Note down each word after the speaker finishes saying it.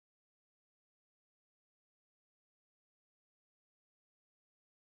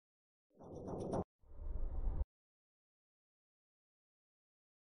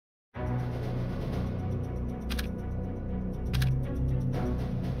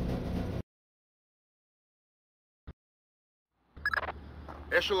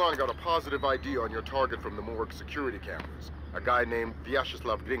Echelon got a positive ID on your target from the morgue security cameras. A guy named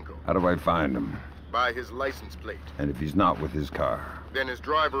Vyacheslav Grinko. How do I find him? By his license plate. And if he's not with his car? Then his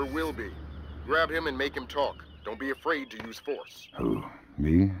driver will be. Grab him and make him talk. Don't be afraid to use force. Who?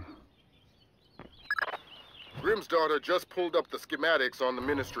 Me? Grimm's daughter just pulled up the schematics on the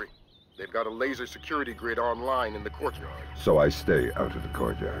Ministry. They've got a laser security grid online in the courtyard. So I stay out of the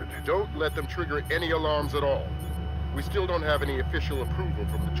courtyard. Don't let them trigger any alarms at all. We still don't have any official approval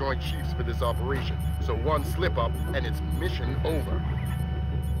from the Joint Chiefs for this operation, so one slip-up and it's mission over.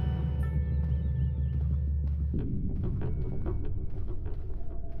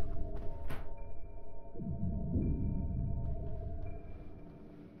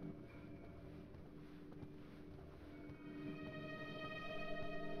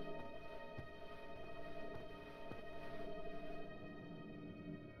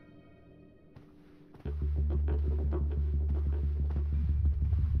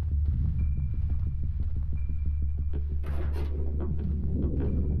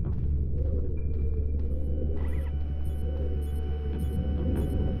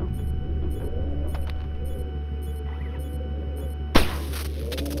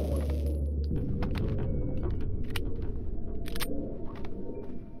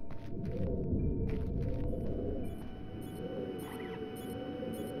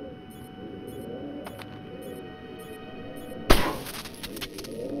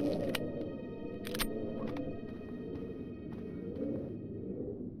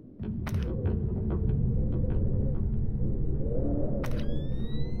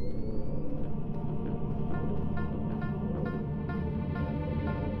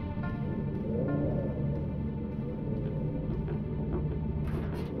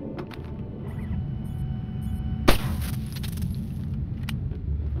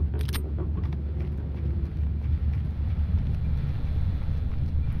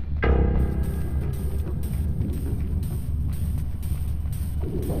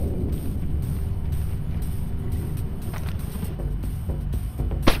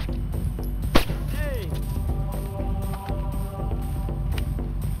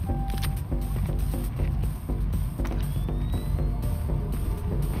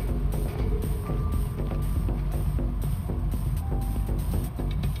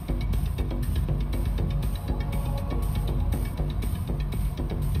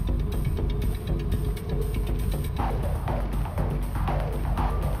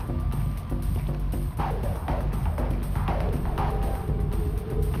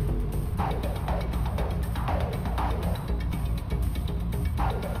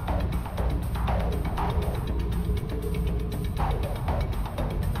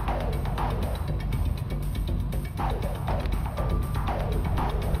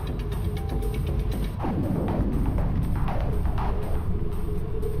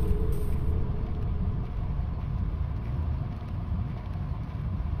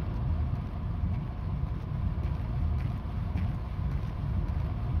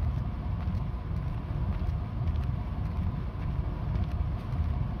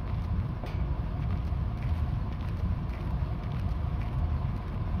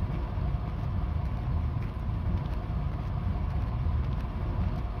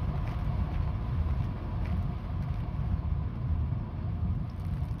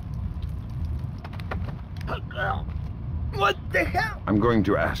 What the hell? I'm going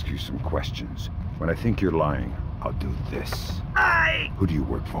to ask you some questions. When I think you're lying, I'll do this. Who do you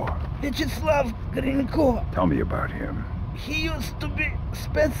work for? Vyacheslav Grinko. Tell me about him. He used to be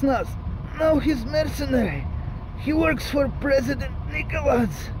Spetsnaz. Now he's mercenary. He works for President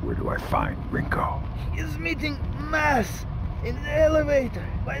Nicholas. Where do I find Grinko? He's meeting Mass in the elevator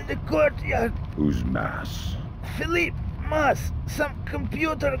by the courtyard. Who's Mass? Philippe Mass, some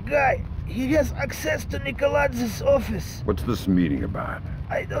computer guy. He has access to Nicholas's office. What's this meeting about?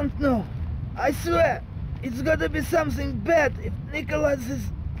 I don't know. I swear, it's gotta be something bad if Nicholas is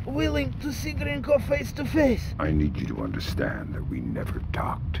willing to see Grinko face to face. I need you to understand that we never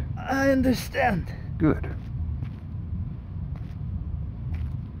talked. I understand. Good.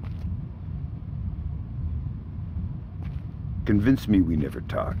 Convince me we never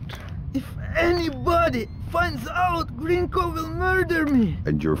talked. If anybody finds out, Grinko will murder me.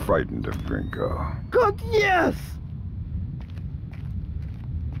 And you're frightened of Grinko? God, yes!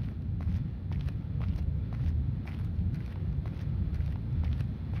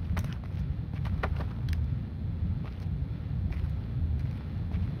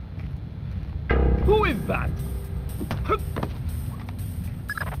 Who is that?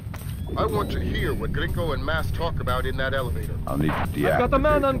 I want to hear what Gringo and Mass talk about in that elevator. I'll need to deactivate got a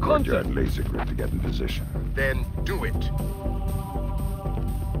man the unconscious. courtyard laser grid to get in position. Then do it.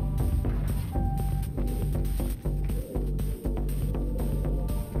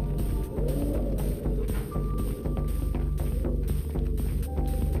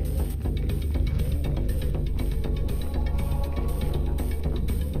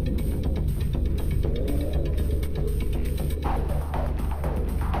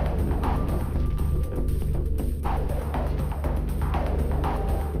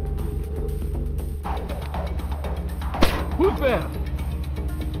 Who's there?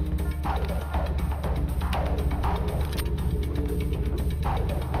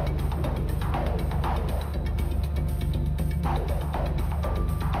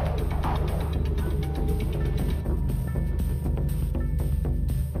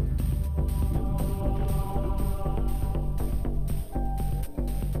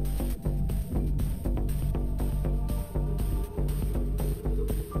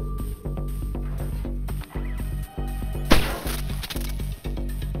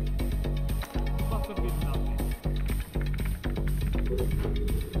 Must have been nothing.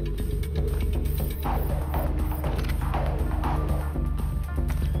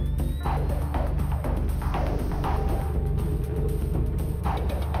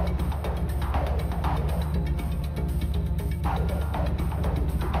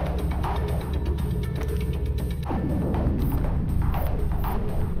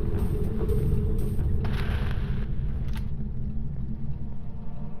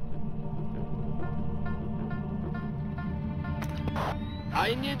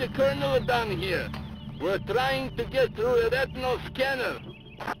 I need a colonel down here. We're trying to get through a retinal scanner.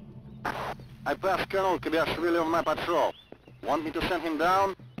 I passed Colonel Kvyashvili on my patrol. Want me to send him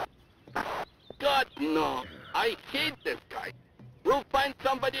down? God, no. I hate this guy. We'll find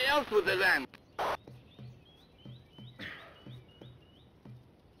somebody else with a ramp.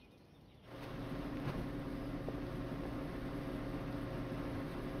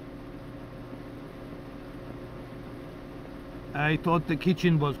 I thought the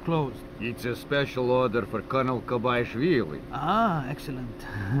kitchen was closed. It's a special order for Colonel Kobaishvili. Ah, excellent.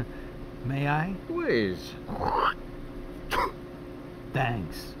 May I? Please.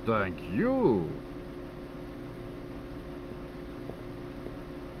 Thanks. Thank you.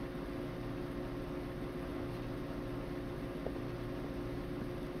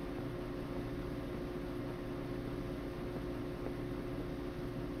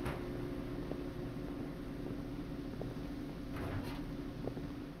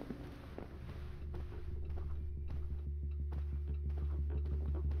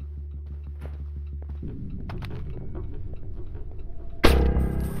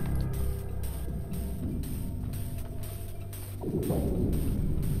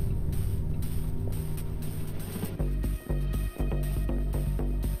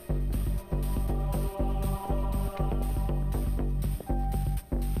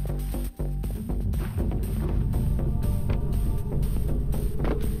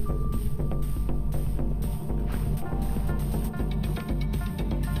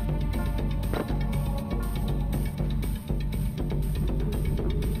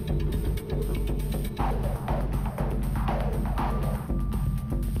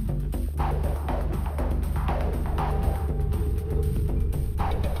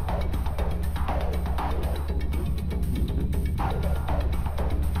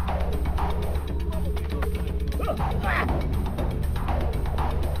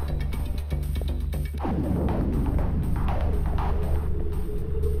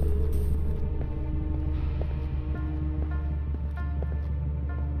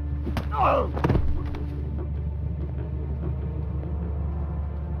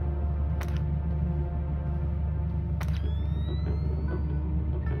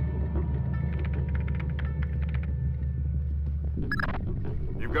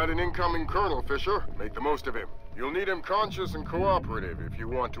 You've got an incoming colonel, Fisher. Make the most of him. You'll need him conscious and cooperative if you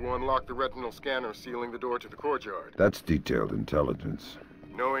want to unlock the retinal scanner sealing the door to the courtyard. That's detailed intelligence.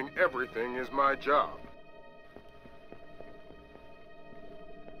 Knowing everything is my job.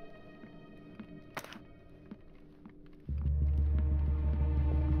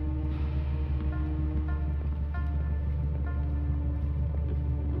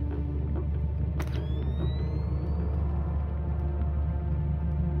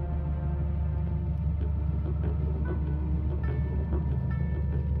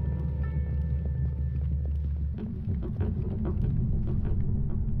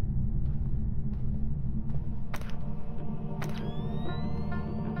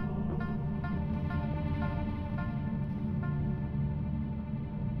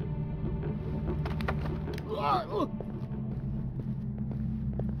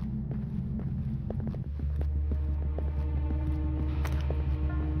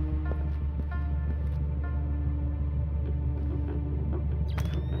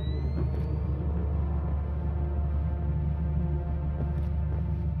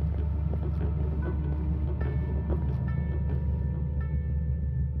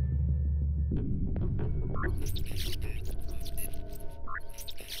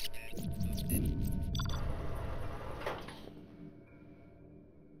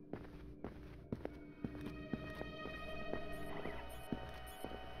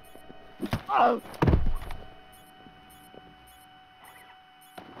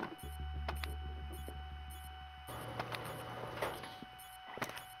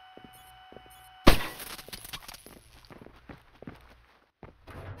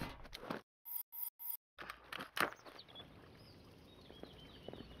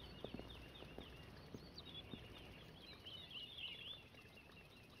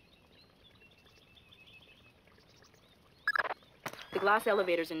 The glass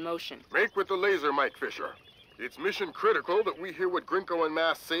elevator's in motion. Make with the laser, Mike Fisher. It's mission critical that we hear what Grinko and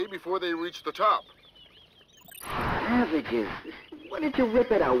Mass say before they reach the top. Savages. Why didn't you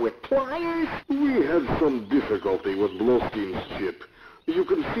rip it out with pliers? We had some difficulty with Blostein's chip. You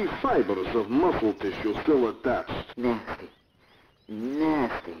can see fibers of muscle tissue still attached. Nasty.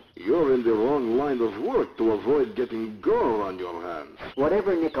 Nasty. You're in the wrong line of work to avoid getting gore on your hands.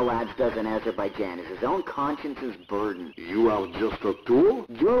 Whatever Nikolaj does in Azerbaijan is his own conscience's burden. You are just a tool?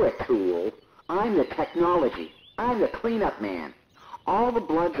 You're a tool. I'm the technology. I'm the cleanup man. All the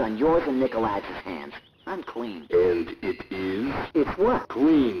blood's on yours and Nikolaj's hands. I'm clean. And it is? It's what?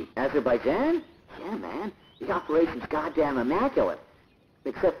 Clean. Azerbaijan? Yeah, man. The operation's goddamn immaculate.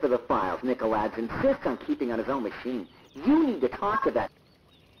 Except for the files. Nikolaj insists on keeping on his own machine. You need to talk to that.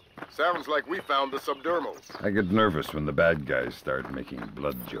 Sounds like we found the subdermals. I get nervous when the bad guys start making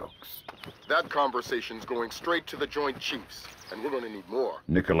blood jokes. That conversation's going straight to the Joint Chiefs, and we're gonna need more.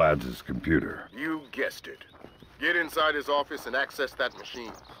 Nikolaj's computer. You guessed it. Get inside his office and access that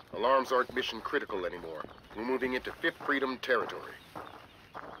machine. Alarms aren't mission critical anymore. We're moving into Fifth Freedom territory.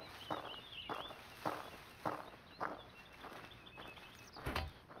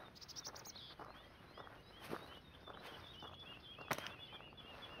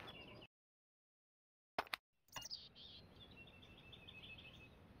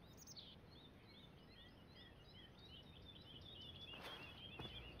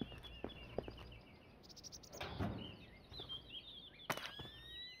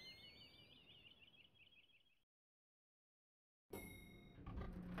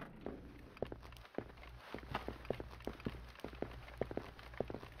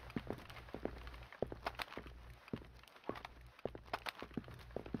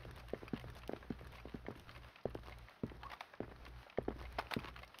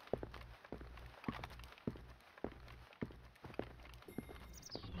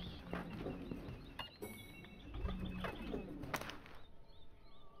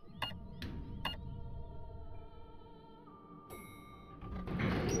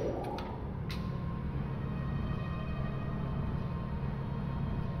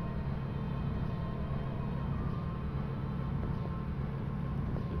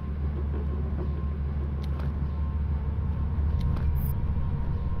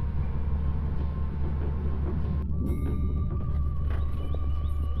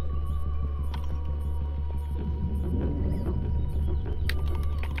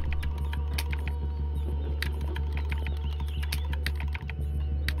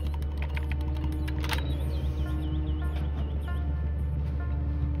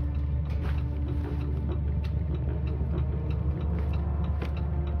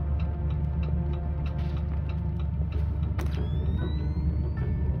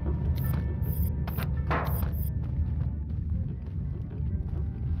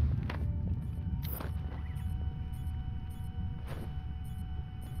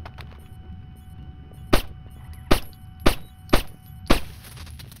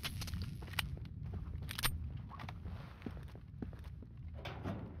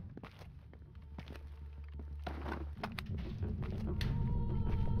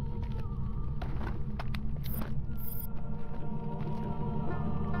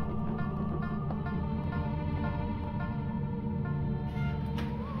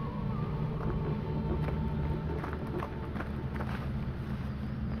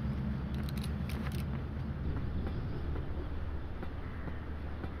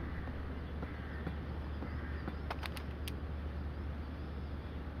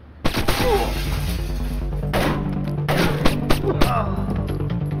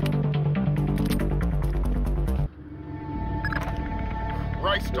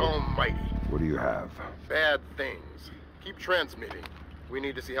 Christ almighty. What do you have? Bad things. Keep transmitting. We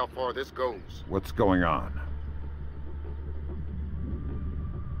need to see how far this goes. What's going on?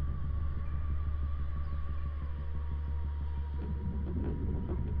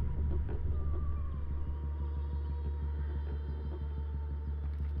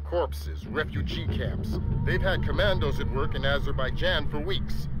 Corpses, refugee camps. They've had commandos at work in Azerbaijan for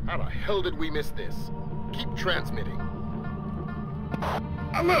weeks. How the hell did we miss this? Keep transmitting.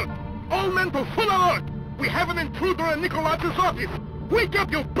 Alert! All men to full alert! We have an intruder in Nikolaj's office! Wake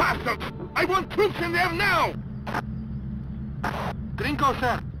up, you bastards! I want troops in there now! Gringo,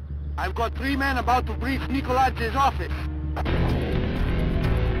 sir. I've got 3 men about to breach Nikoladz's office.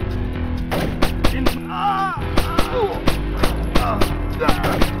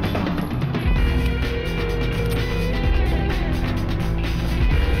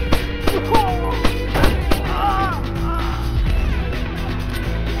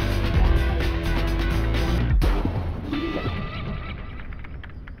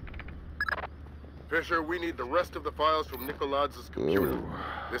 Fisher, we need the rest of the files from Nikoladz's computer.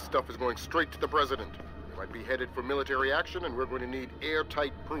 This stuff is going straight to the president. They might be headed for military action, and we're going to need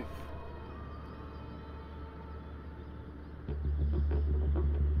airtight proof.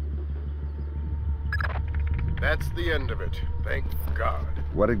 That's the end of it. Thank God.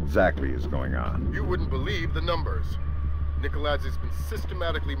 What exactly is going on? You wouldn't believe the numbers. Nikoladze has been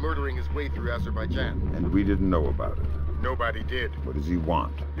systematically murdering his way through Azerbaijan. And we didn't know about it. Nobody did. What does he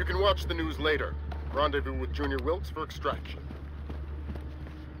want? You can watch the news later. Rendezvous with Junior Wilkes for extraction.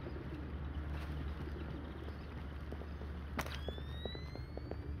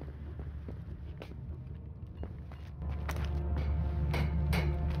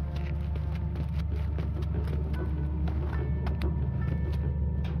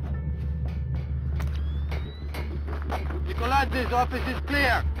 Nikoladze's office is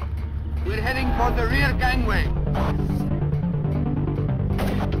clear. We're heading for the rear gangway.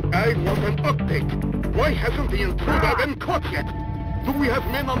 I want an update. Why hasn't the intruder been caught yet? Do we have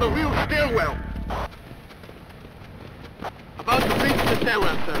men on the rear stairwell? About to reach the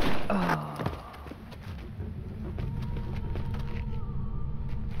stairwell, sir.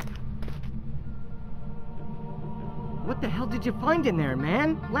 What the hell did you find in there,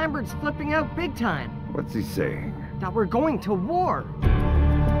 man? Lambert's flipping out big time. What's he saying? That we're going to war.